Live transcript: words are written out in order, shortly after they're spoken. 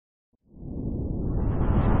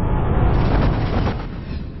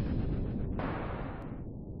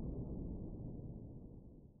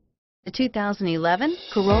The 2011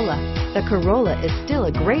 Corolla. The Corolla is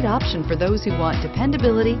still a great option for those who want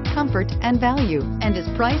dependability, comfort, and value, and is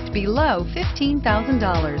priced below $15,000.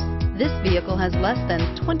 This vehicle has less than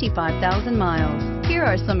 25,000 miles. Here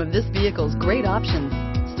are some of this vehicle's great options: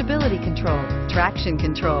 stability control, traction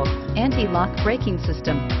control, anti-lock braking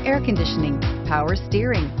system, air conditioning, power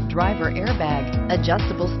steering, driver airbag,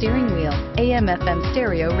 adjustable steering wheel, AM/FM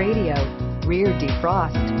stereo radio, rear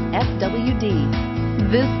defrost, FWD.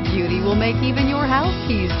 This beauty will make even your house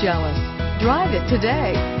keys jealous. Drive it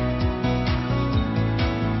today.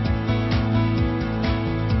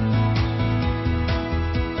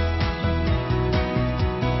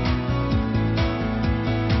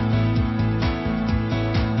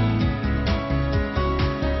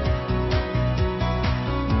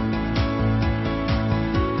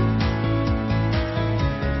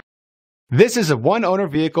 This is a one-owner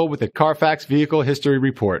vehicle with a Carfax Vehicle History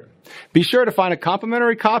Report. Be sure to find a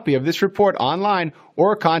complimentary copy of this report online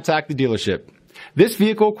or contact the dealership. This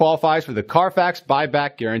vehicle qualifies for the Carfax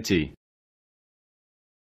Buyback Guarantee.